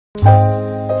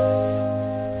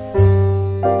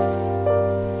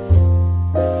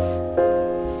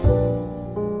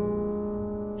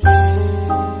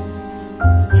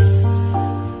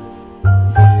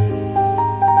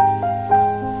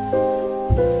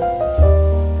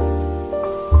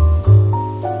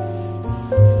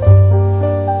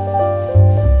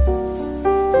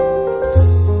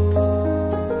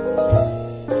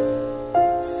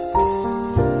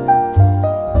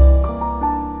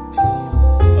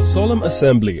Solemn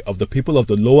Assembly of the people of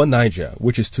the Lower Niger,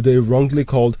 which is today wrongly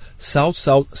called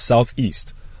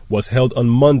South-South-Southeast, was held on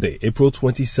Monday, April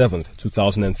 27,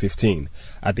 2015,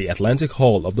 at the Atlantic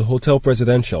Hall of the Hotel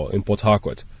Presidential in Port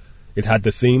Harcourt. It had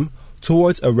the theme,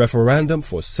 Towards a Referendum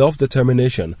for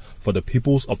Self-Determination for the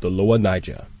Peoples of the Lower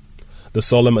Niger. The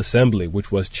Solemn Assembly,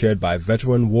 which was chaired by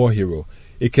veteran war hero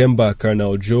Ikemba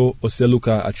Colonel Joe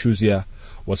Oseluka Achuzia,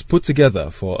 was put together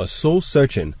for a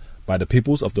soul-searching by the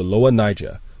peoples of the Lower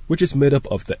Niger, which is made up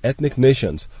of the ethnic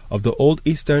nations of the Old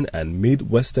Eastern and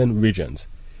Mid-Western regions,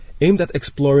 aimed at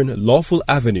exploring lawful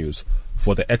avenues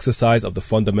for the exercise of the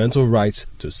fundamental rights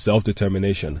to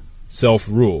self-determination,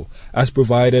 self-rule, as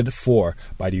provided for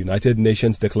by the United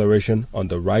Nations Declaration on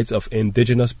the Rights of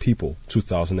Indigenous People,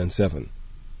 2007.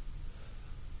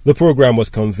 The program was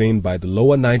convened by the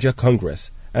Lower Niger Congress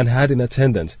and had in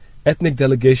attendance ethnic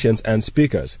delegations and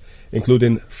speakers,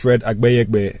 including Fred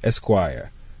Agbeyegbe,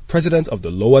 Esquire, President of the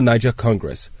Lower Niger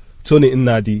Congress, Tony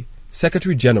Nnadi,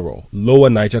 Secretary General, Lower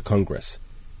Niger Congress,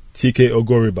 TK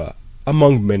Ogoriba,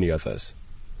 among many others.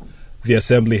 The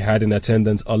assembly had in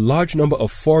attendance a large number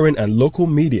of foreign and local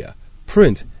media,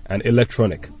 print and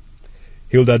electronic.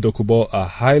 Hilda Dokubo, a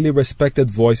highly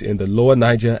respected voice in the Lower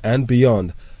Niger and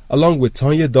beyond, along with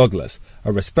Tonya Douglas,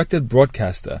 a respected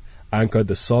broadcaster, anchored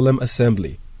the Solemn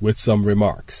Assembly with some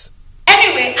remarks.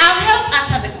 Anyway, I'll help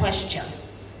answer the question.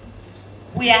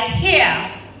 We are here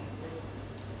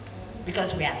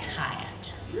because we are tired.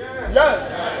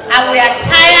 Yes. And we are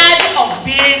tired of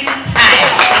being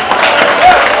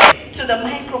tired. To the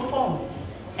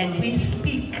microphones, and we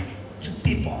speak to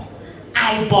people,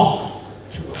 eyeball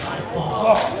to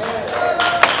eyeball.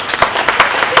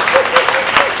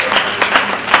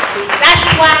 That's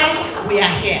why we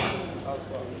are here.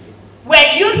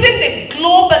 We're using the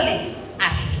globally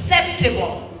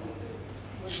acceptable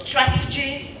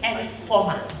strategy and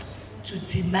format to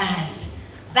demand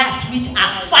that which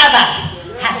our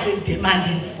fathers have been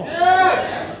demanding for.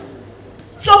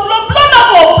 So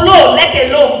blow, let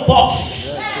alone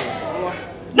burst.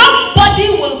 Nobody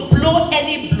will blow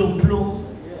any blow.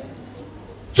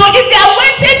 So if they are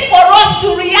waiting for us to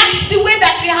react the way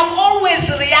that we have always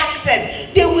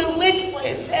reacted, they will wait for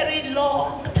a very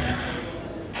long time.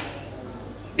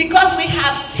 Because we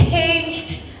have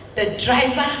changed the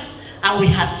driver and we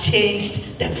have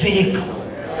changed the vehicle.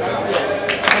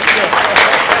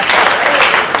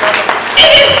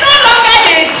 It is no longer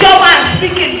the Ijaw man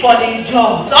speaking for the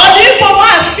Ijaws, or the Igbo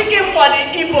man speaking for the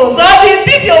Igbos, or the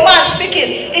Ibibio man speaking.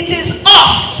 It is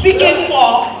us speaking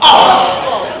for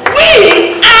us.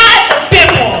 We are the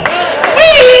people. We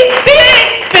the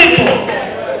people.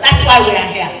 That's why we are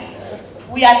here.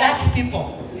 We are that people.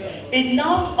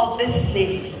 Enough of this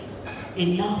slavery.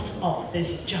 Enough of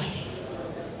this journey.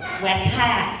 We're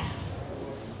tired.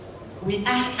 We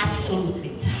are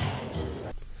absolutely tired.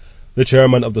 The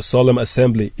chairman of the Solemn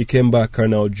Assembly, Ikemba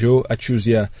Colonel Joe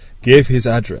Achuzia, gave his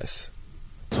address.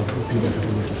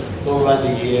 Over the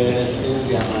years since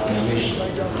the amalgamation,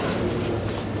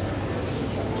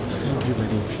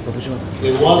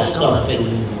 the worst of it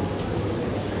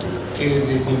is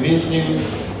the divisive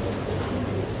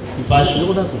fashion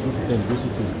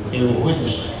in which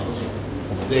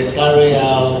they carry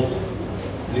out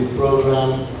the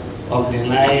program of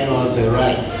denying us the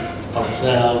right of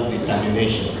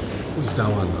self-determination. Who's that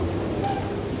one now?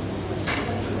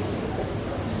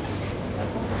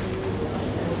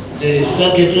 The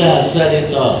secretary has said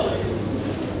it all,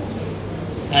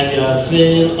 and you are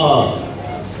seeing all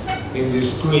in the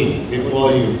screen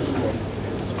before you.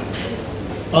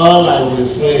 All I will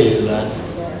say is that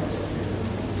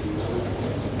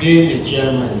being the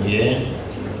chairman here,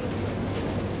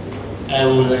 I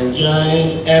will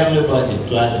enjoin everybody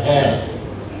to adhere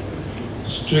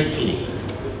strictly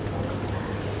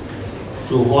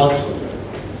to what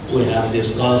we have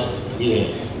discussed here.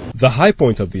 The high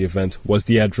point of the event was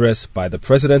the address by the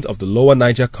President of the Lower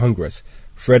Niger Congress,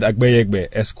 Fred Agbeyegbe,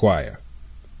 Esquire.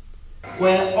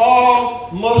 We're all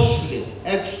mostly,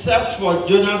 except for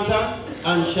Jonathan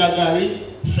and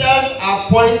Shagari,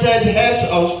 self-appointed heads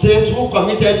of state who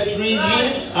committed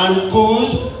treason and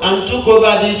coups and took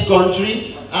over this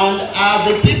country and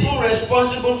are the people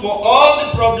responsible for all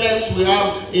the problems we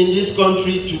have in this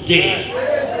country today.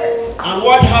 And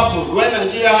what happened? When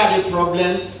Nigeria had a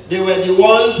problem, they were the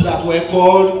ones that were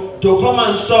called to come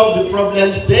and solve the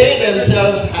problems they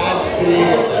themselves had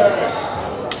created.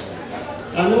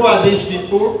 And who are these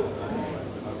people?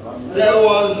 There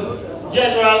was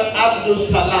General Abdul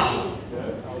Salam,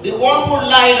 the one who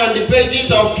lied on the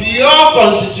pages of your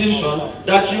constitution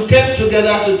that you came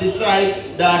together to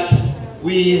decide that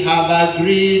we have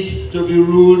agreed to be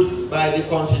ruled by the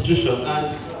constitution.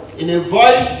 And in a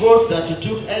voice vote that you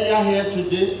took earlier here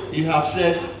today, you have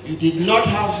said you did not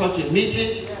have such a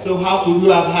meeting, so how could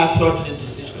you have had such a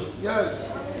decision? Yes.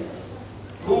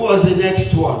 Who was the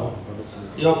next one?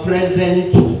 Your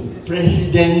present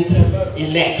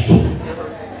president-elect.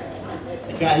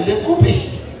 The guy is a coupist.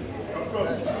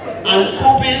 And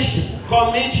coupists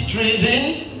commit treason,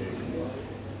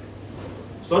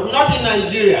 but not in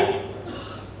Nigeria.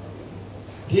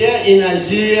 Here in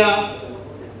Nigeria,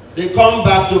 they come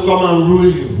back to come and rule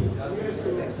you.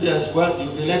 Yes, well,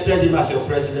 you've elected him as your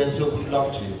president, so good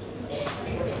luck to you.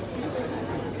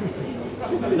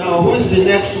 Now, who is the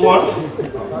next one?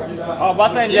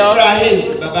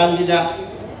 Ibrahim Babangida.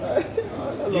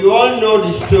 You all know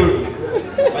the story.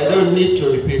 I don't need to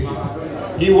repeat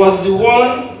it. He was the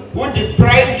one who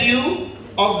deprived you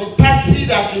of the party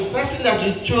that the person that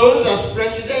you chose as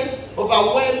president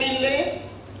overwhelmingly.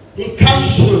 He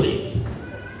cancelled it.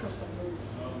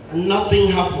 And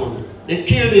nothing happened. They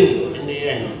killed him in the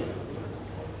end.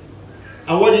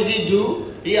 And what did he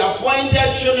do? He appointed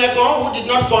Shonekon, who did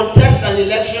not contest an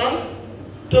election,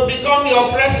 to become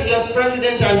your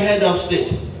president and head of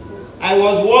state. I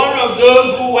was one of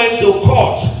those who went to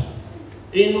court,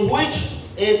 in which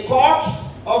a court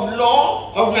of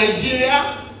law of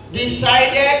Nigeria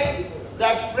decided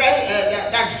that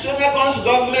Shonekon's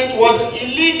government was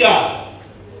illegal.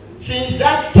 Since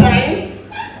that time,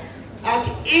 at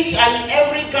each and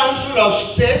every council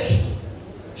of state,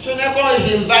 Shonekon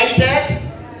is invited,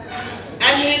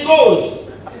 and he goes.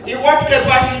 In what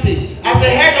capacity? As a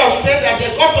head of state that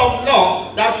a court of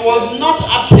law that was not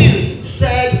appealed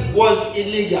said was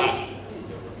illegal.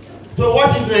 So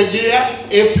what is Nigeria?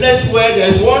 A place where there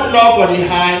is one law for the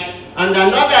high and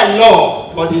another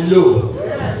law for the low.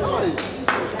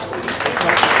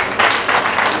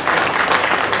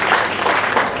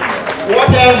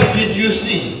 What else did you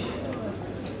see?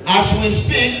 As we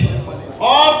speak,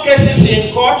 all cases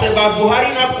in court about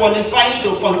Buhari not qualifying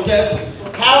to contest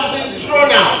have been thrown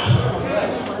out.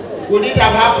 Would it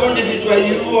have happened if it were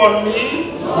you or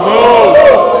me?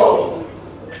 No.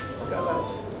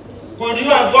 Could you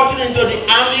have gotten into the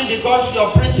army because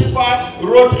your principal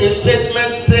wrote a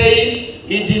statement saying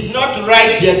he did not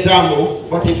write the exam,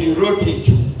 but if he wrote it,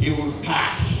 he would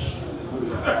pass?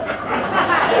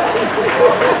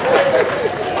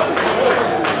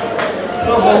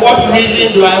 So for what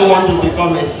reason do I want to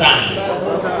become a son?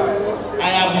 I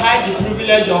have had the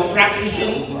privilege of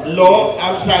practicing law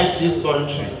outside this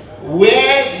country,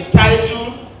 where the title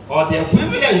or the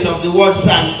equivalent of the word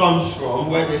son comes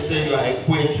from, where they say you are a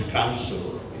Queen's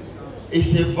Counsel. It's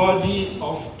a body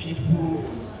of people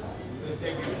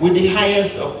with the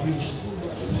highest of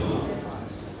principles.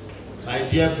 My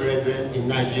dear brethren, in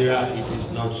Nigeria it is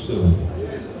not so.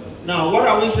 Now, what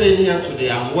are we saying here today?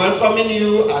 I'm welcoming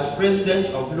you as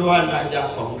President of Lower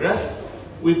Niger Congress.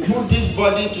 We put this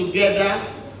body together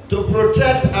to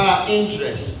protect our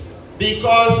interests,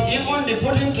 because even the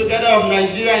putting together of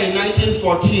Nigeria in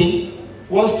 1914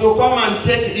 was to come and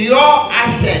take your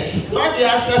assets, not the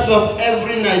assets of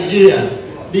every Nigerian,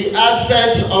 the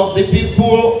assets of the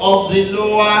people of the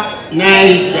Lower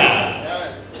Niger.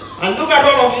 And look at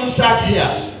all of you sat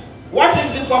here. What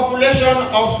is the population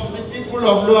of the people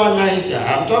of Lower Niger?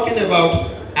 I'm talking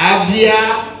about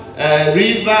Abia,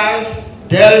 Rivers,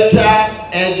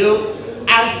 Delta, Edo.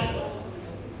 As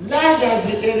large as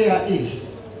the area is,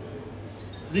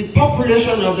 the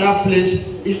population of that place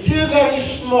is still very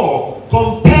small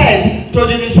compared to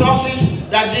the resources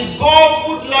that the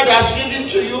good Lord has given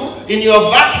to you in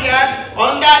your backyard,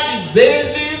 under the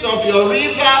bases of your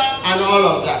river and all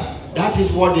of that. That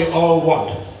is what they all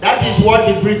want. That is what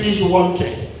the British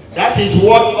wanted. That is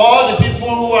what all the people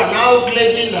who are now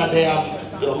claiming that they are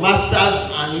your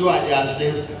masters and you are their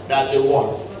slaves, that they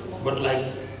want. But like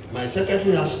my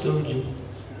secretary has told you,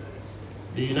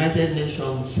 the United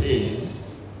Nations says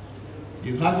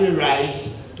you have a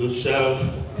right to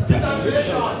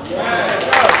self-determination.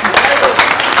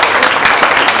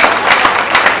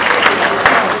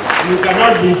 You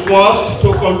cannot be forced to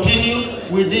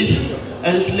continue with this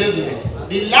enslavement.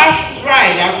 The last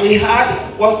try that we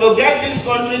had was to get this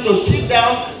country to sit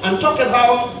down and talk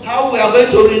about how we are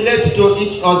going to relate to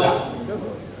each other.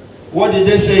 What did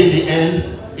they say in the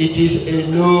end? It is a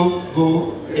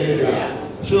no-go area.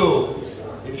 So,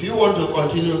 if you want to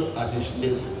continue as a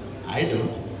slave, I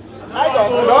don't.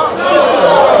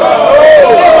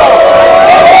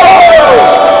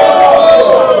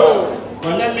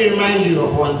 But let me remind you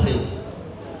of one thing.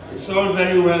 It's all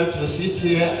very well to sit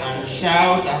here and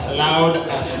shout as loud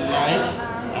as you like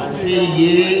and say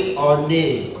yea or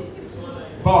nay.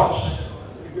 But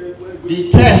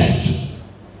the test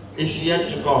is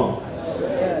yet to come.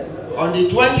 On the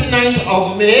 29th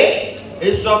of May, a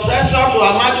successor to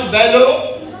Ahmadu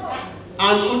Bello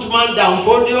and Uthman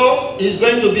Danfodio is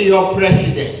going to be your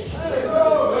president.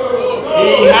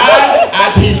 He had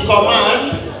at his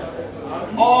command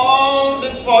all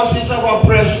the forces of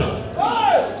oppression.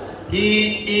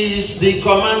 He is the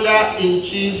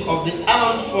commander-in-chief of the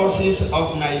armed forces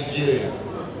of Nigeria.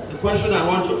 The question I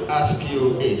want to ask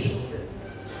you is,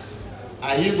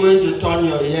 are you going to turn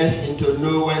your yes into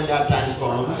no when that time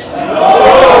comes?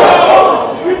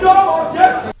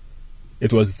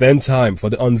 It was then time for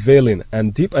the unveiling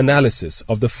and deep analysis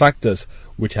of the factors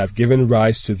which have given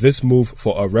rise to this move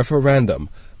for a referendum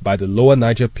by the Lower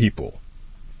Niger people.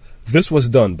 This was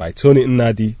done by Tony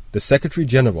Nnadi, the Secretary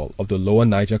General of the Lower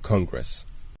Niger Congress.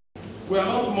 We are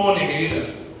not mourning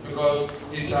either, because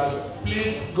it has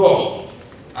pleased God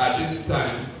at this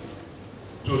time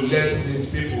to let these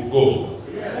people go.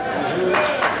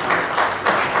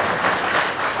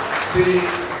 The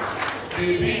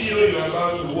video you are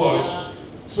about to watch,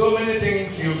 so many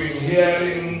things you've been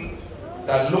hearing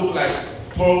that look like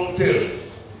folk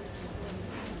tales.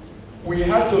 We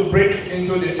have to break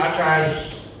into the archives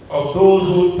of those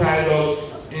who tied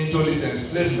us into this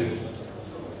enslavement,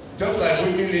 just like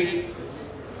WikiLeaks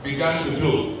began to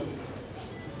do.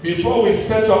 Before we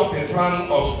set up the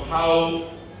plan of how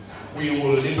we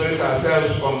will liberate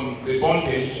ourselves from the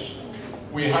bondage,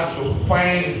 we had to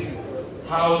find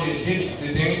how they did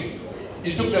the things.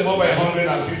 It took them over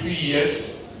 150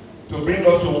 years to bring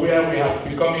us to where we have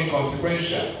become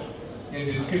inconsequential in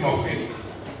the scheme of things.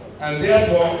 And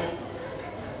therefore,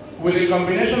 with a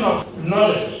combination of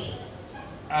knowledge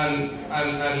and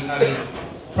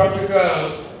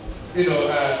practical, we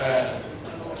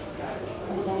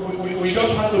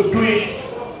just have to do it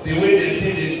the way they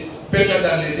did it, better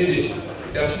than they did it.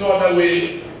 There's no other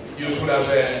way you could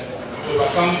have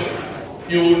overcome them.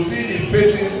 You will see the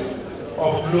faces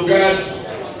of Lugard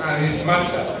and his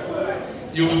masters.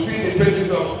 You will see the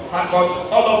faces of Harcourt,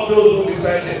 all of those who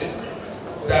decided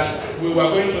that we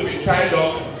were going to be tied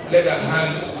up, leg and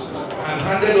hands, and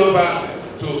handed over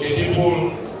to a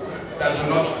people that do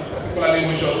not particularly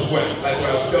wish us well, like we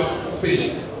have just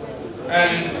seen.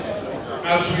 And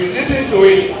as we listen to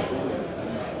it,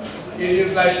 it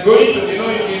is like going to,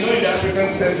 in the African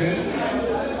setting,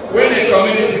 when a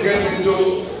community gets into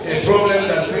a problem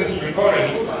that seems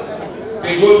recurrent,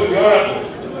 they go to the oracle.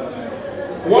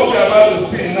 What we're about to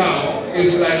see now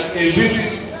is like a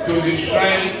visit to the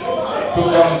shrine to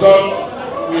consult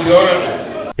with the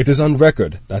oracle. It is on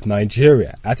record that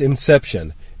Nigeria, at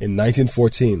inception in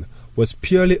 1914, was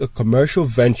purely a commercial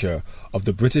venture of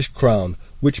the British Crown,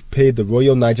 which paid the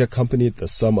Royal Niger Company the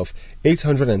sum of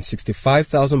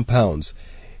 £865,000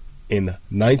 in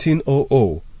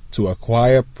 1900 to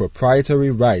acquire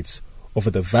proprietary rights over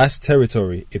the vast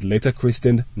territory it later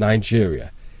christened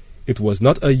Nigeria. It was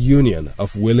not a union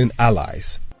of willing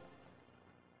allies.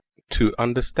 To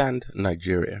understand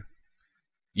Nigeria,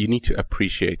 you need to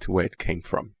appreciate where it came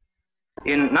from.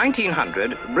 In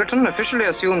 1900, Britain officially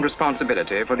assumed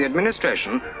responsibility for the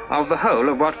administration of the whole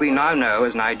of what we now know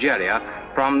as Nigeria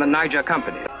from the Niger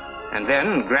Company. And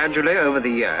then, gradually over the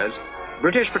years,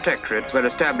 British protectorates were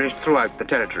established throughout the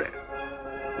territory.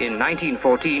 In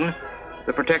 1914,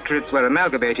 the protectorates were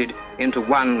amalgamated into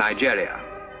one Nigeria.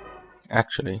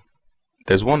 Actually,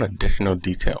 there's one additional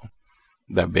detail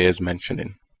that bears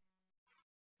mentioning.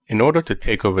 In order to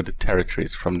take over the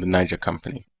territories from the Niger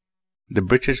Company, the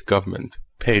British government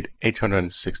paid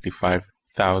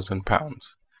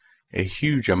 £865,000, a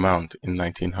huge amount in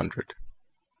 1900.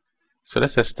 So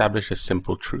let's establish a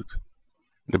simple truth.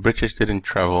 The British didn't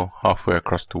travel halfway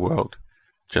across the world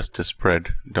just to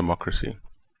spread democracy.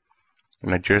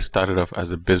 Nigeria started off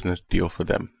as a business deal for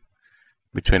them,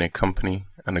 between a company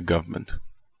and a government.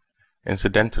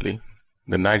 Incidentally,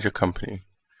 the Niger Company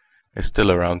is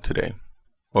still around today,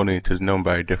 only it is known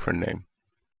by a different name,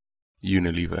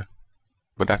 Unilever.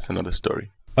 But that's another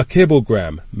story. A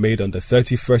cablegram made on the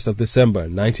 31st of December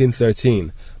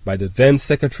 1913 by the then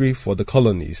Secretary for the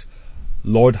Colonies,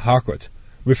 Lord Harcourt,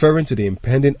 referring to the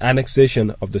impending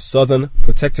annexation of the Southern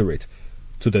Protectorate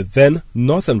to the then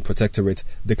Northern Protectorate,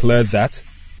 declared that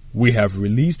we have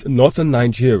released Northern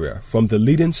Nigeria from the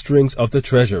leading strings of the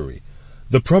treasury.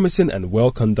 The promising and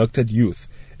well-conducted youth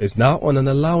is now on an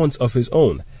allowance of his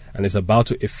own and is about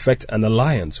to effect an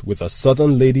alliance with a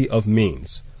Southern lady of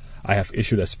means. I have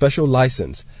issued a special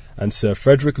license, and Sir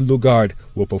Frederick Lugard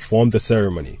will perform the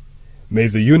ceremony. May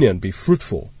the union be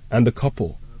fruitful and the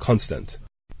couple constant.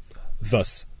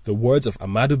 Thus, the words of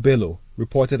Amadu Bello,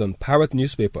 reported on Parrot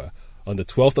newspaper on the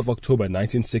 12th of October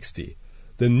 1960.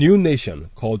 The new nation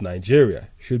called Nigeria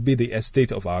should be the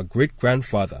estate of our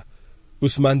great-grandfather,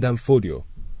 Usman Danfodio.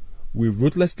 We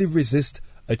ruthlessly resist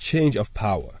a change of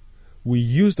power. We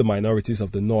use the minorities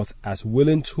of the North as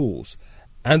willing tools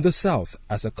and the South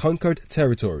as a conquered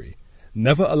territory.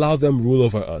 Never allow them rule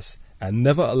over us, and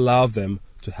never allow them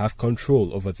to have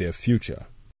control over their future.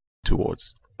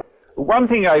 Towards. One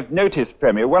thing I've noticed,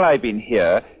 Premier, while I've been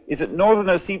here, is that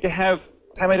Northerners seem to have,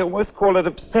 I might almost call it,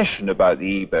 obsession about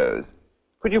the Igbos.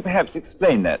 Could you perhaps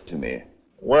explain that to me?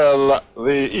 Well,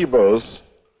 the Igbos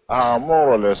are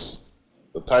more or less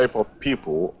the type of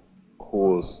people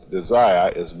whose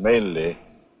desire is mainly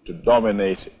to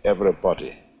dominate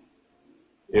everybody.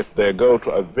 If they go to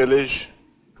a village,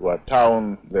 to a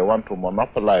town, they want to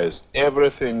monopolize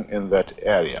everything in that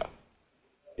area.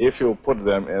 If you put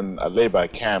them in a labor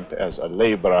camp as a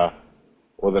laborer,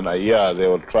 within a year they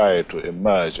will try to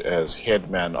emerge as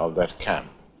headman of that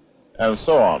camp, and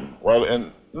so on. Well,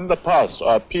 in the past,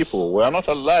 our people were not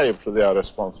alive to their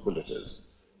responsibilities,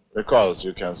 because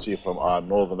you can see from our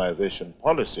northernization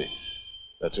policy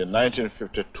that in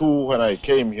 1952, when I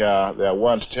came here, there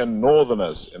weren't 10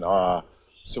 northerners in our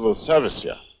civil service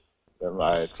here. Then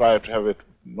I tried to have it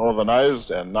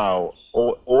northernized, and now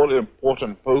all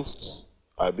important posts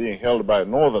are being held by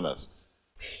northerners.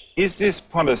 Is this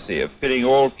policy of filling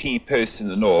all key posts in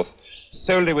the north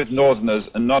solely with northerners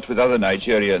and not with other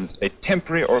Nigerians a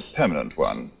temporary or a permanent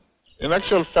one? In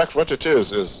actual fact, what it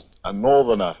is a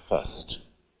northerner first.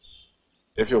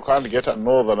 If you can't get a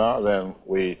northerner, then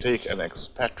we take an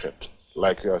expatriate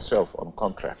like yourself on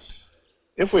contract.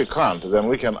 If we can't, then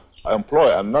we can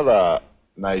employ another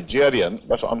Nigerian,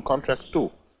 but on contract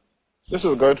too. This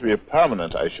is going to be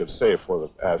permanent, I should say,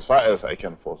 as far as I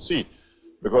can foresee,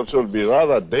 because it will be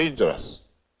rather dangerous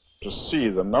to see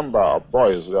the number of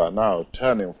boys who are now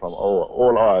turning from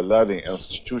all our learning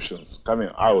institutions coming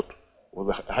out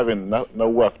with having no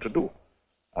work to do.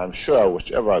 I'm sure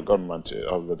whichever government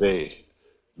of the day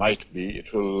might be,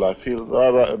 it will feel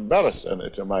rather embarrassed, and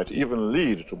it might even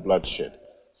lead to bloodshed.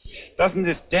 Doesn't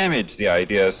this damage the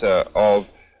idea, sir, of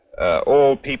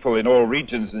all people in all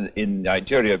regions in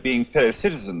Nigeria being fellow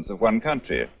citizens of one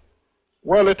country?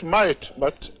 Well, it might,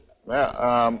 but you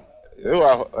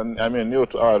are, new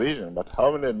to our region, but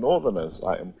how many northerners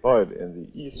are employed in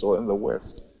the east or in the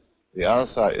west? The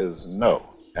answer is no.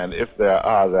 And if there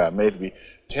are, there may be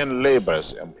 10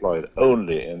 laborers employed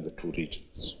only in the two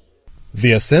regions.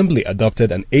 The Assembly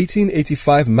adopted an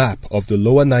 1885 map of the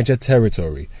Lower Niger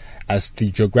Territory as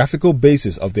the geographical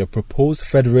basis of their proposed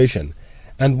federation,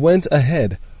 and went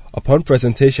ahead, upon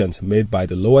presentations made by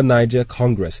the Lower Niger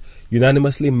Congress,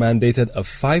 unanimously mandated a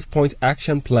 5-point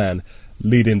action plan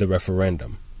leading the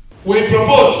referendum. We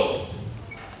propose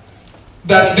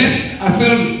that this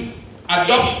Assembly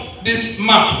adopts this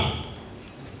map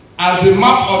as the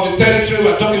map of the territory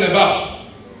we are talking about.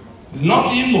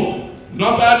 Not Imo,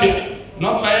 not Abia,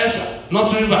 not Bayelsa, not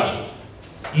Rivers,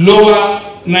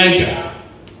 Lower Niger.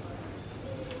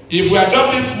 If we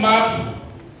adopt this map,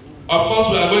 of course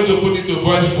we are going to put it to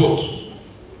voice vote.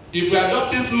 If we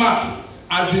adopt this map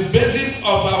as the basis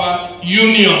of our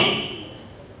union,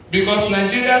 because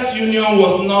Nigeria's union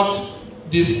was not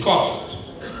discussed,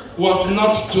 was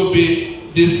not to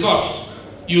be discussed.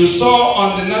 You saw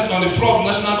on the floor of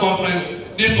National Conference,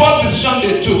 the first decision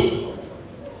they took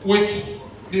with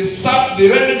the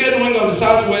renegade wing of the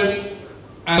Southwest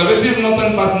and conservative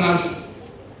Northern partners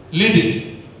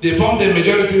leading. They formed a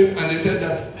majority and they said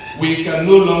that we can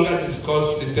no longer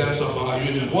discuss the terms of our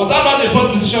union. Was that not the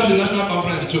first decision the National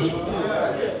Conference took?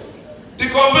 The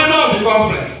convener of the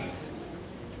conference,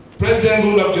 President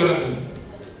Goodluck Jonathan,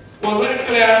 was very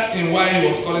clear in why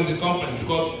he was calling the conference,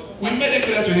 because we made it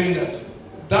clear to him that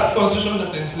that constitution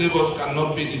that enslaves us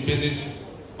cannot be the basis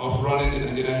of running the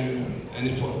Nigerian Union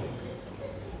any further.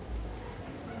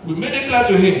 We made it clear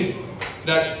to him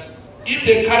that if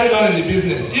they carried on in the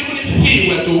business, even if he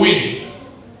were to win,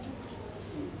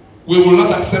 we will not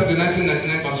accept the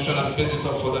 1999 constitution as the basis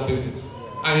of further business.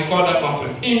 And he called that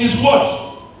conference. In his words,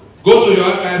 go to your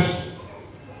archives,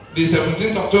 the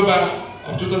 17th October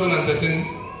of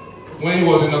 2013, when he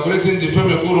was inaugurating the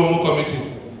Femi Kurumu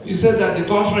committee. He said that the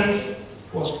conference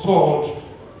was called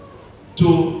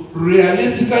to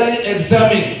realistically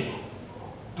examine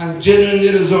and genuinely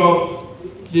resolve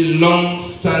the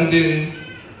long-standing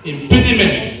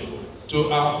impediments to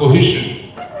our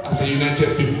cohesion as a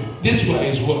united people. These were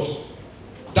his words.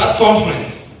 That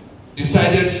conference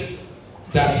decided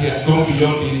that he had gone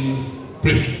beyond his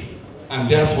briefing and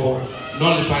therefore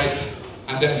nullified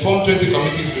and then formed 20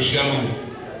 committees to share money.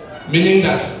 Meaning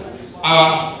that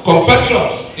our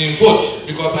compatriots, in quote,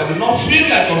 because I do not feel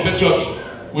like compatriots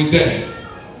with them,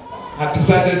 had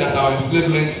decided that our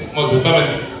enslavement must be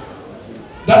permanent.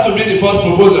 That will be the first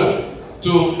proposal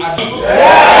to adopt.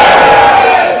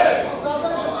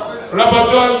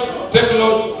 Rapporteurs, take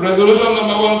note, resolution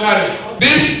number 1 carried.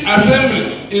 This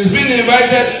assembly is being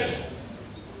invited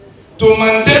to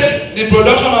mandate the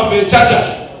production of a charter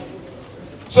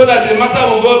so that the matter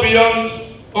will go beyond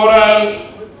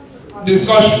oral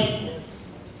discussion.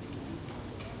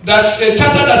 That a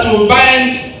charter that will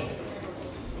bind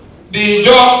the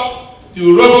Jaw, the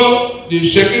Urobo, the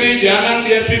Shekiri, the Anang,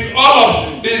 the Efik, all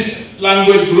of these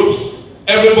language groups,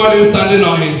 everybody standing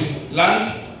on his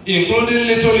land, including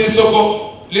Little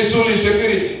Isoko, Little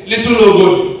Shekiri, Little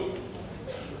Ogoni.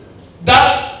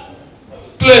 That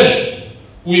claim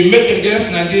we make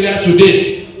against Nigeria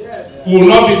today will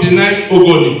not be denied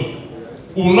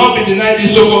Ogoni, will not be denied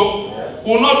Isoko,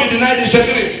 will not be denied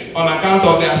Shekiri on account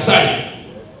of their size.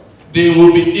 They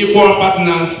will be equal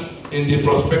partners in the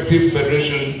prospective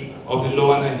federation of the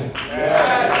Lower Niger.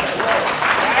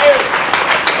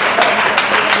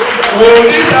 Will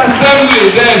this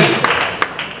assembly then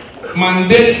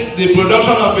mandate the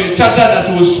production of a charter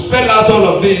that will spell out all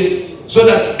of this so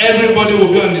that everybody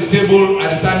will be on the table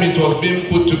at the time it was being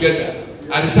put together,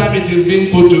 at the time it is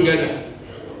being put together?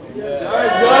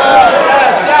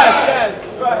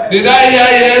 Did I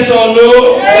hear yes or no?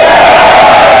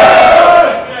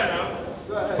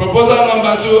 Proposal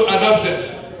number 2 adopted.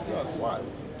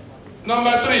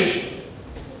 Number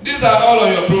 3, these are all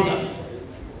of your programs.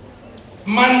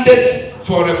 Mandate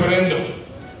for referendum.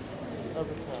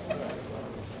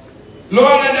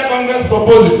 Lower Niger Congress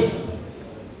proposes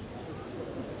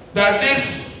that this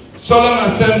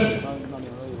solemn assembly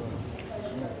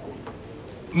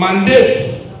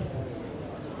mandates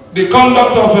the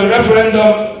conduct of a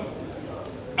referendum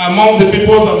among the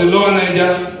peoples of the Lower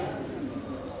Niger,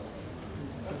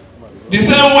 the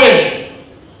same way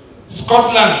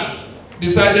Scotland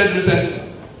decided recently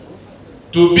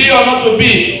to be or not to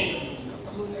be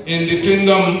in the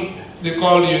kingdom they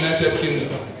call the United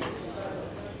Kingdom.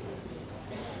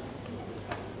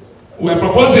 We are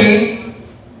proposing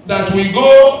that we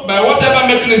go by whatever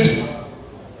mechanism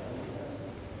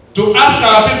to ask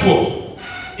our people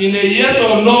in a yes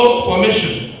or no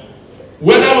formation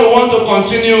whether we want to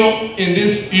continue in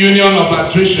this union of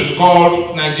attrition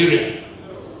called Nigeria.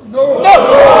 No.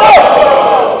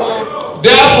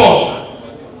 Therefore,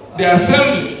 the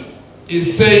assembly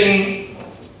is saying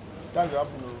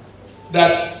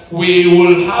that we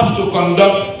will have to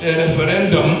conduct a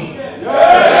referendum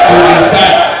to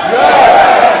decide.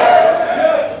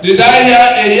 Did I hear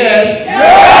a yes?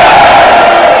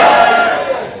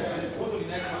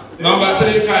 Number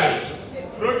 3 carried.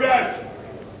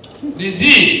 The D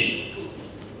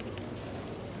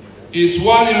is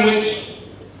one in which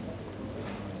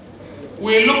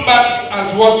we look back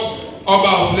at what Oba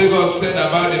of Lagos said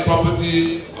about the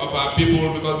property of our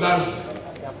people, because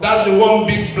that's the one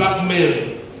big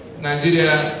blackmail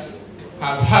Nigeria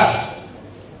has had.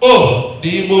 Oh, the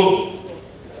Igbo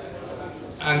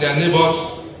and their neighbors,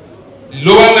 the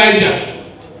Lower Niger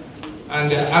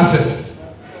and their assets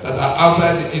that are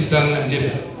outside the eastern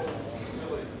Nigeria.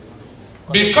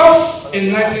 Because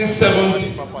in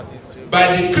 1970,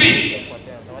 by decree,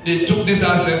 they took these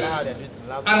assets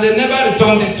and they never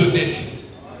returned it to date.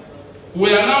 We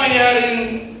are now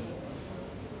hearing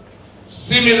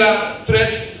similar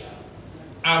threats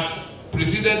as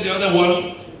preceded the other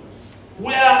one,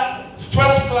 where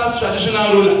first-class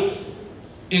traditional rulers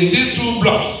in these 2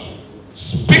 blocks,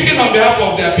 speaking on behalf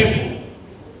of their people,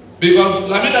 because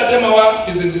Lamida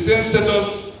Demawa is in the same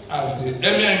status as the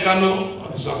Emir in Kano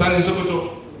of the Sultan in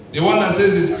Sokoto, the one that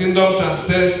says his kingdom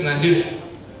transcends Nigeria.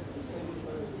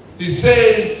 He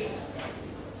says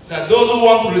that those who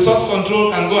want resource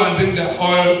control can go and drink their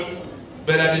oil,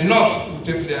 but at the north will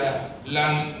take their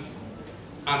land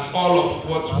and all of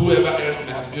what whoever else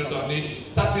may have built on it,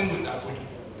 starting with Harcourt.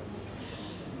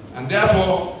 And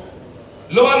therefore,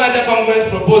 Lower Niger Congress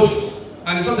proposes,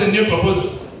 and it's not a new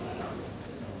proposal.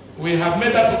 We have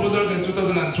made that proposal since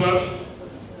 2012.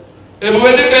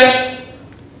 Ebuwedike,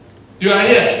 you are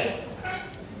here.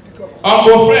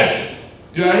 Uncle Fred,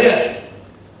 You are here.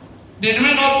 Did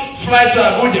we not fly to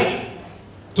Abuja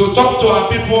to talk to our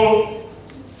people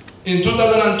in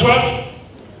 2012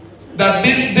 that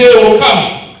this day will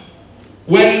come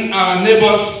when our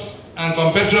neighbors and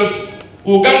compatriots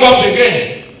will gang up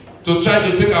again to try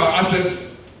to take our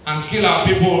assets and kill our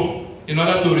people in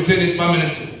order to retain it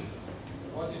permanently?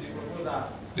 What is the proposal?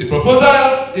 The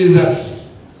proposal is that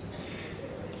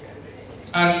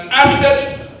an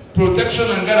asset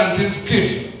protection and guarantee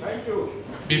scheme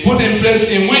be put in place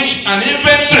in which an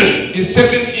inventory is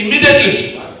taken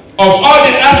immediately of all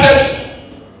the assets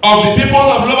of the people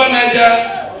of Lower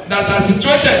Niger that are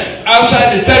situated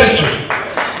outside the territory.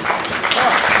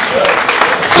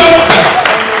 So that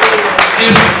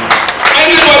if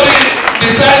anybody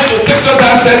decides to take those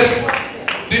assets,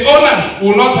 the owners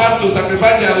will not have to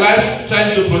sacrifice their life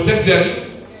trying to protect them.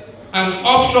 An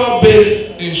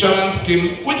offshore-based insurance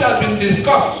scheme which has been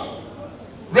discussed,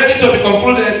 ready to be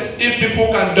concluded if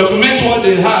people can document what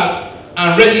they have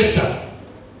and register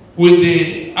with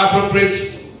the appropriate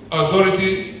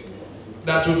authority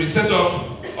that will be set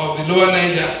up of the Lower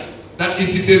Niger, that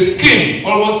it is a scheme,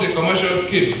 almost a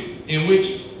commercial scheme, in which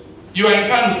you are in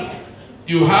Kano,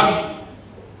 you have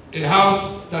a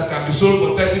house that can be sold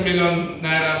for 30 million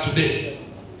naira today.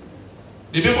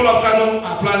 The people of Kano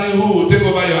are planning who will take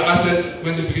over your assets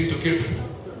when they begin to kill people.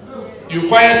 You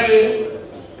quietly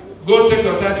go take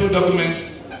your title document,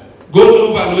 go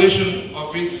do valuation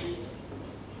of it,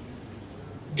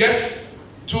 get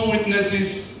 2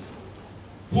 witnesses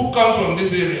who come from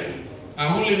this area and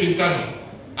who live in Kano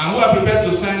and who are prepared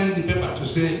to sign the paper to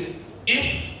say, if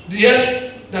yes,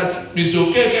 that Mr.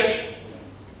 Okeke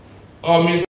or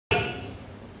Mr.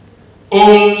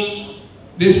 owns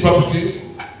this property,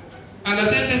 and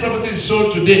that if this property is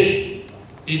sold today,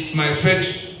 it might fetch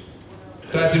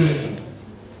 30 million.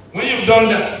 When you've done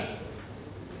that,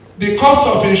 the cost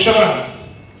of insurance,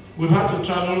 we've had to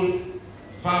travel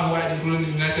far and wide, including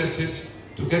the United States,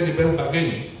 to get the best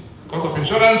bargains. The cost of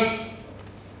insurance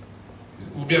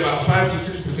will be about 5 to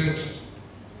 6%.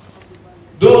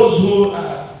 Those who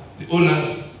are the owners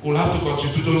will have to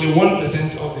contribute only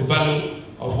 1% of the value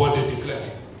of what they declare.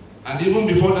 And even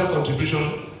before that contribution,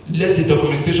 let the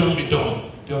documentation be done.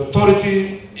 The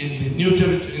authority in the new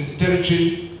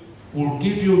territory will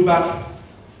give you back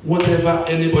whatever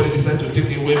anybody decides to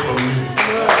take away from you.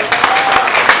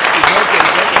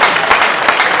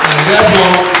 And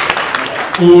therefore,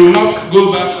 we will not go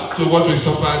back to what we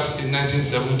suffered in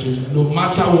 1970, no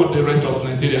matter what the rest of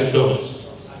Nigeria does.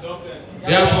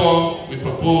 Therefore, we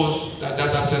propose that that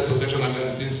asset protection and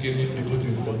guarantee scheme be put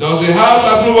in place. Does the House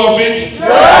approve of it?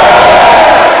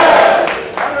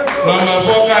 Number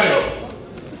 4 carried.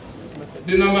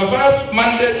 The number 5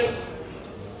 mandate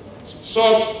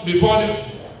sought before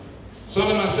this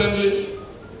Solemn Assembly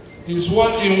is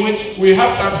one in which we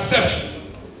have to accept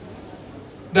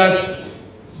that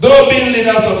though being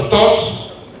leaders of thought,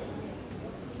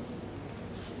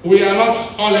 we are not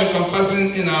all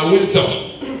encompassing in our wisdom.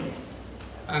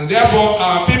 And therefore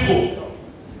our people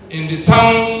in the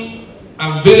towns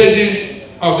and villages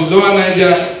of the Lower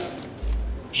Niger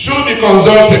should be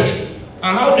consulted.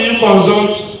 And how do you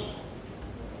consult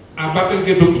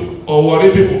Abakaliki people or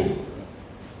Warri people?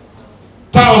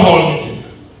 Town hall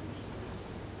meetings,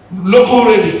 local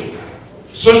radio,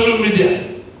 social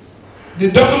media.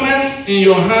 The documents in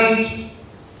your hand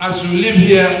as you live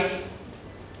here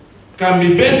can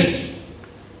be basis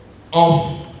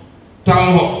of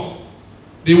town halls.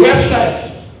 The website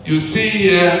you see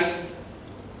here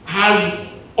has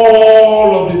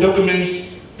all of the documents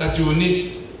that you will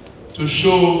need to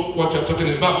show what you're talking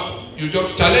about. You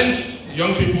just challenge the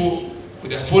young people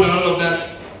with their phone and all of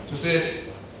that to say,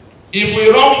 if we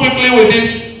run quickly with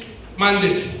this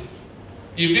mandate,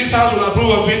 if this House will approve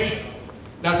of it,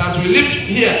 that as we live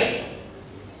here,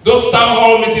 those town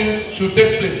hall meetings should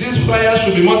take place. These flyers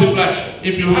should be multiplied.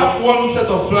 If you have one set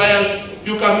of flyers,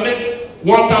 you can make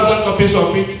 1,000 copies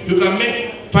of it. You can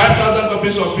make 5,000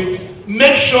 copies of it.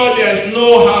 Make sure there is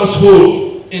no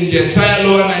household in the entire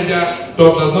Lower Niger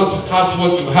that does not have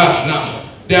what you have now.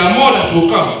 There are more that will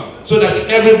come so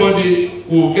that everybody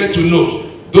will get to know.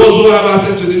 Those who have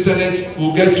access to the internet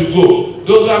will get to go.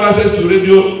 Those who have access to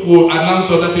radio will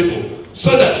announce to other people.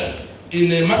 So that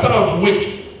in a matter of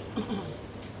weeks,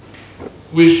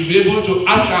 we should be able to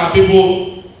ask our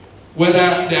people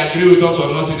whether they agree with us or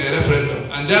not in a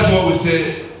referendum. And therefore we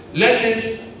say, let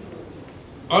this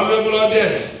honorable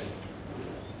audience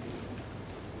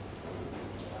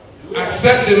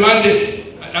accept the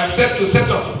mandate, accept to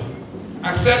set up,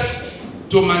 accept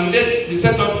to mandate the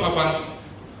setup of an,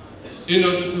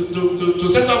 to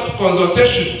set up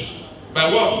consultations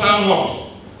by way of town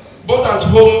halls, both at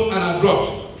home and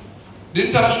abroad. The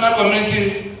international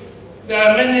community, there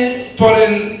are many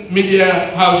foreign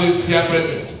media houses here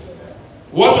present.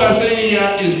 What we are saying here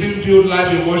is being viewed live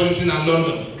in Washington and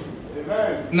London.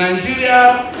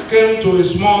 Nigeria came to a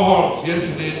small halt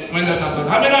yesterday when that happened.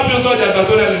 How many of you saw the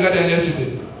advertorial in Guardian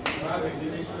yesterday?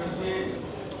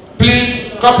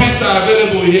 Please, copies are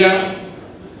available here.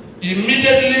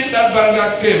 Immediately that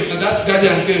Vanguard came, and that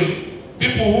Guardian came,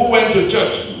 people who went to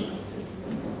church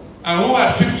and who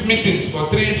had fixed meetings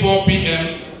for 3-4 p.m.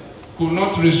 could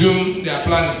not resume their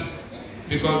planning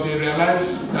because they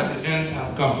realized that the end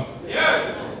had come.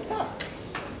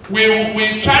 We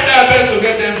tried our best to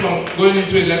get them from going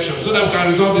into elections so that we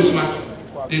can resolve this matter.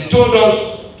 They told us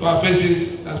to our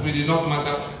faces that we did not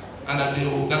matter and that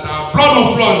our blood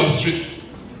will flow on the streets.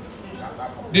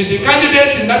 The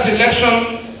candidates in that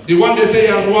election, the one they say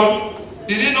have won,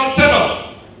 they did not tell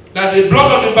us that the blood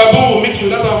of the baboon will mix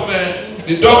with that of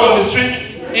the dog on the street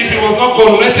if he was not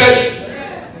coronated.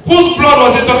 Whose blood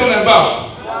was he talking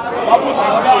about?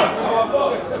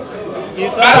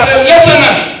 As a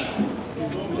lieutenant,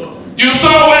 you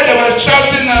saw where they were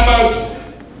shouting about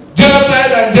genocide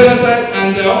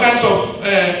and all kinds of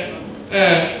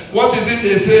what is it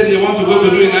they say they want to go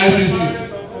to do in ICC.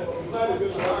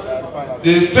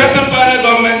 They threatened by the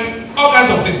government, all kinds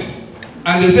of things.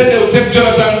 And they said they will take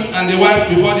Jonathan and the wife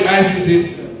before the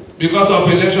ICC because of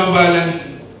election violence.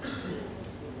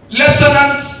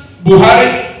 Lieutenant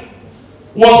Buhari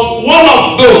was one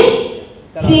of those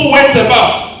who went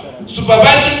about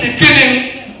supervising the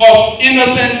killing of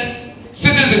innocent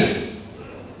citizens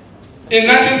in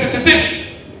 1966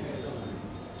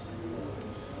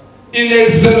 in a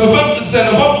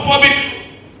xenophobic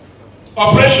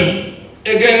operation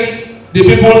against the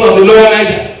peoples of the lower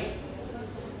Niger.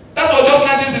 That was just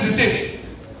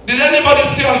 1966. Did anybody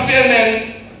see on CNN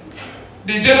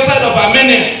the genocide of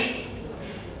Armenia?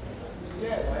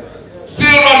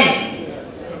 Still running.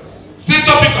 Still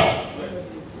topical.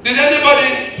 Did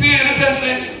anybody see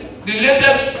recently the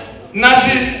latest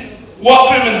Nazi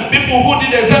war criminal? People who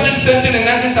did exactly the same thing in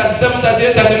 1937,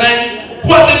 38, 39.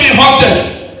 Who has it been haunted?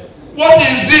 What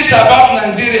is it about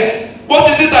Nigeria? What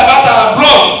is it about our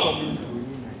blood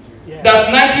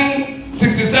that 1967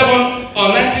 or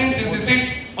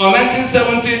 1966 or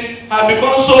 1970 have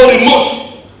become so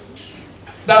remote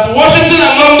that Washington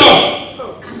and London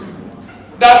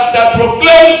that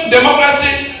proclaim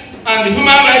democracy and the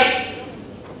human rights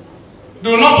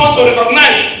do not want to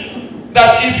recognize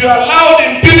that if you allow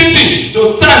impunity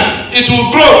to stand, it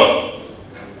will grow.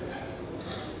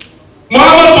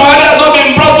 Muhammad Buhari has not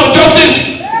been brought to justice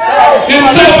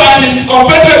himself and his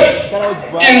confederates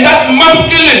in that mass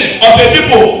killing of a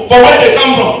people for where they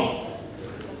come from.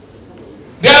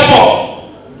 Therefore,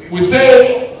 we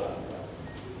say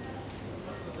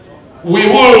we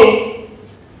will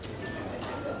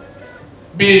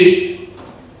be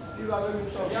the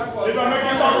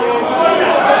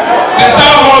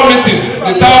town hall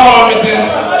meetings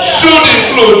should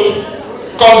include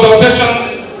consultations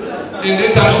in the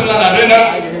international arena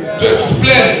to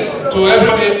explain to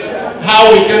everybody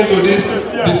how we came to this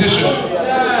decision.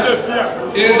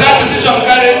 Is that decision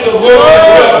carried to go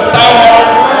to the town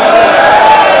halls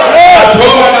at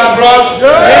home and abroad?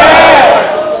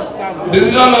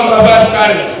 Decision number 5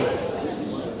 carried.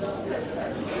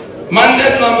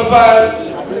 Mandate number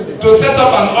 5, to set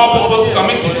up an all-purpose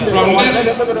committee from this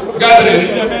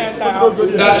gathering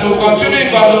that will continue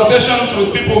in consultations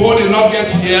with people who did not get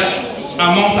here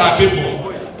amongst our people.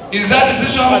 Is that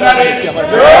decision carried?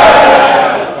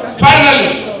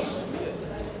 Finally,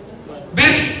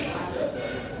 this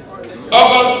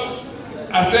August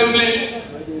Assembly,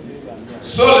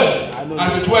 Solemn,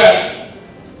 as it were,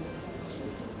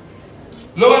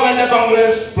 Lower Niger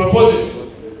Congress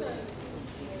proposes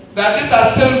that this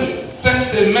Assembly sends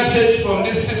a message from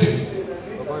this city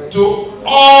to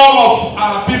all of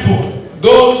our people,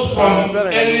 those from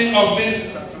any of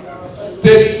these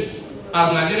states, as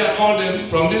Nigeria called them,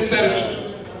 from this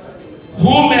territory,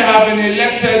 who may have been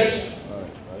elected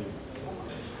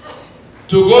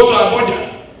to go to Abuja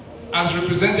as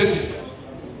representative,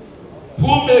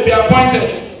 who may be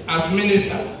appointed as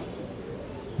minister,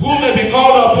 who may be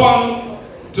called upon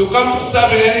to come to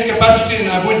serve in any capacity in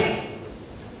Abuja.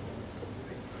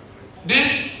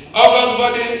 This August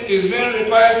body is being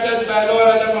requested by Lower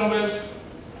Niger Congress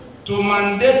to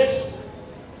mandate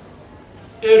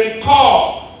a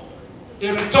recall, a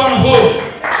return home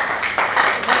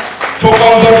for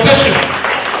consultation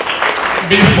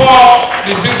before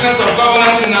the business of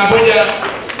governance in Abuja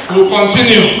will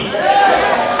continue.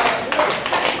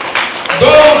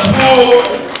 Those who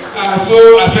are so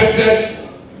affected,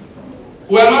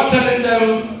 we are not telling them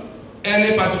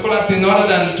any particular thing other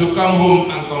than to come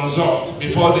home and consult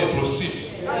before they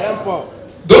proceed.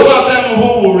 Those of them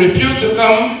who will refuse to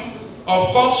come,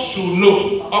 of course, should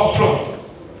know up front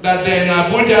that they're in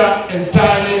Abuja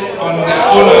entirely on their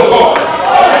own accord.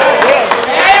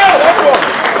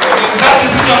 Is that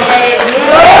decision very...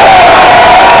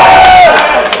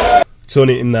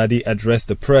 Tony Nnadi addressed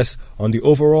the press on the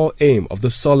overall aim of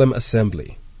the Solemn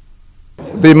Assembly.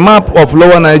 The map of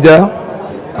Lower Niger,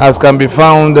 as can be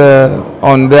found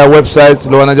on their website,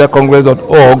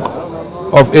 lowernigercongress.org,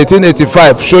 of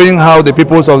 1885, showing how the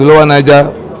peoples of the Lower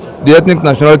Niger, the ethnic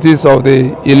nationalities of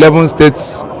the 11 states,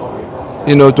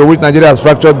 to which Nigeria has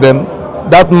fractured them,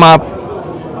 that map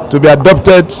to be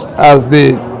adopted as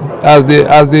the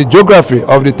geography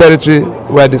of the territory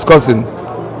we are discussing.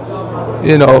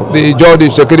 The Ijaw,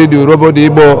 the Shekiri, the Urobo, the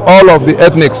Igbo, all of the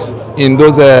ethnics in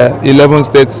those 11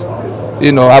 states,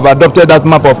 have adopted that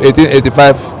map of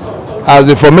 1885 as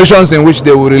the formations in which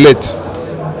they will relate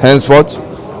henceforth.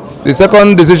 The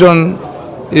second decision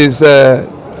is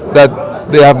that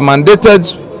they have mandated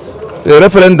a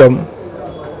referendum.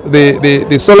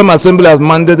 The Solemn Assembly has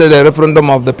mandated a referendum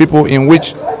of the people in which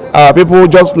people,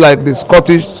 just like the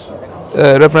Scottish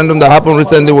referendum that happened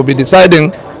recently, will be deciding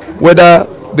whether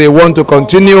they want to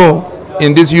continue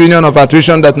in this union of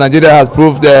attrition that Nigeria has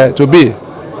proved to be.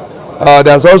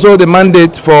 There's also the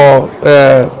mandate for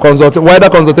wider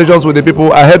consultations with the people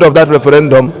ahead of that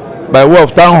referendum by way of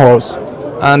town halls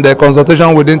and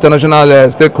consultation with international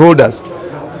stakeholders.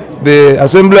 The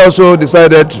Assembly also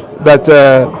decided that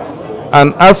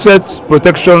an asset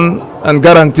protection and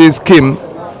guarantee scheme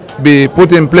be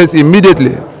put in place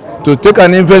immediately to take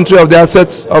an inventory of the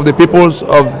assets of the peoples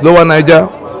of Lower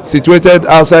Niger situated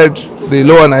outside the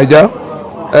Lower Niger,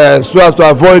 so as to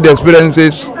avoid the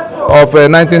experiences of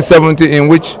 1970 in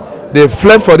which they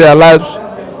fled for their lives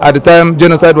at the time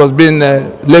genocide was being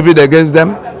levied against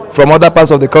them from other parts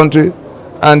of the country.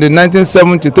 And in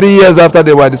 1970, 3 years after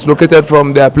they were dislocated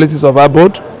from their places of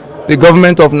abode, the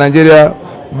government of Nigeria,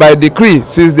 by decree,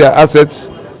 seized their assets,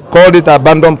 called it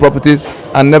abandoned properties,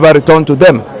 and never returned to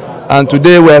them. And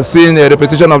today we are seeing a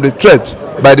repetition of the threat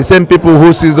by the same people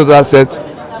who seized those assets,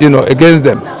 against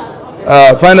them.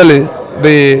 Finally,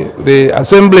 the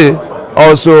Assembly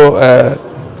also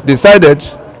decided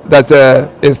that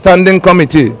a standing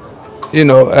committee,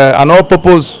 an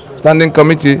all-purpose standing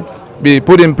committee, be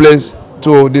put in place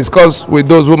to discuss with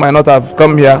those who might not have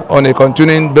come here on a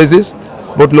continuing basis,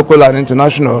 both local and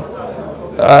international.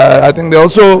 I think we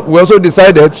also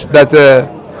decided that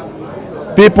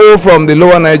people from the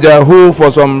Lower Niger who, for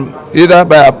some, either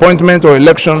by appointment or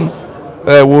election,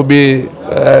 will be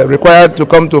required to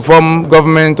come to form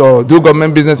government or do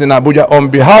government business in Abuja on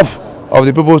behalf of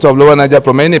the peoples of Lower Niger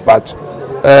from any part.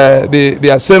 The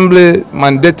Assembly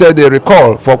mandated a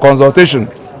recall for consultation.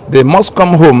 They must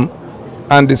come home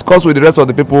and discuss with the rest of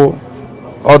the people,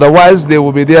 otherwise they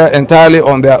will be there entirely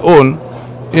on their own.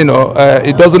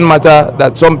 It doesn't matter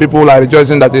that some people are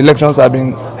rejoicing that the elections are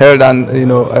being held and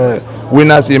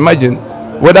winners emerging,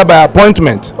 whether by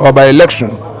appointment or by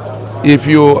election. If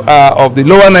you are of the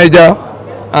Lower Niger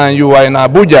and you are in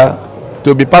Abuja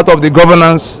to be part of the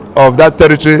governance of that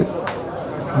territory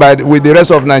with the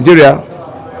rest of Nigeria,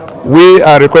 we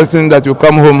are requesting that you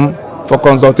come home for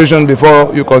consultation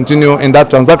before you continue in that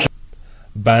transaction.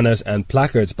 Banners and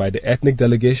placards by the ethnic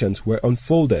delegations were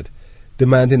unfolded,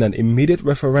 demanding an immediate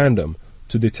referendum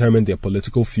to determine their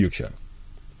political future.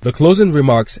 The closing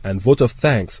remarks and vote of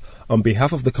thanks on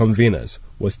behalf of the conveners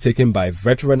was taken by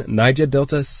veteran Niger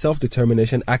Delta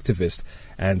self-determination activist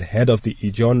and head of the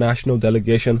Ijaw National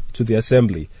Delegation to the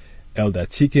Assembly, Elder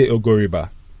T.K. Ogoriba.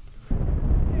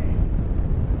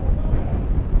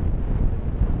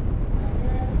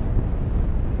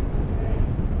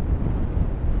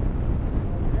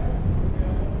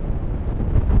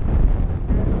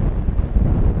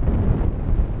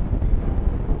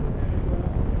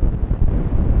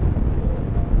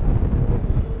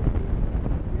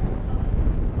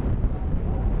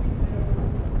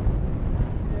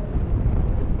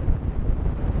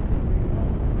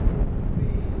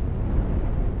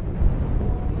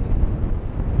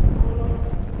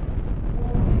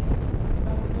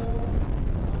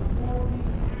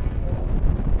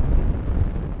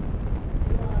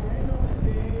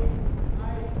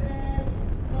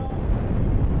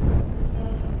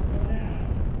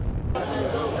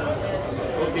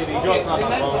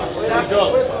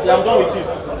 I'm done with you.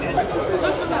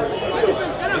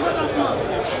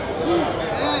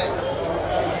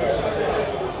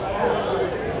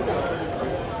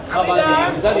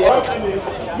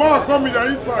 Mark, come in the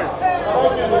inside.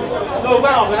 No,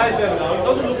 we're organized them now. It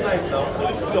doesn't look nice now.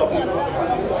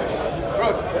 In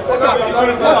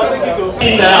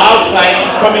the outside,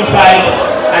 come inside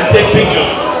and take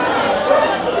pictures.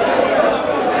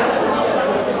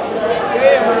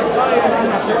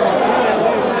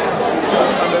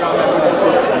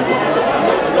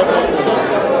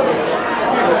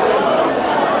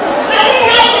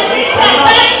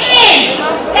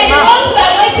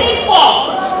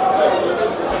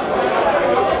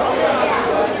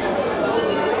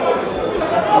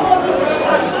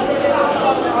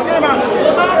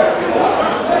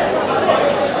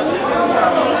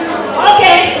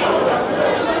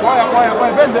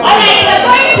 All right.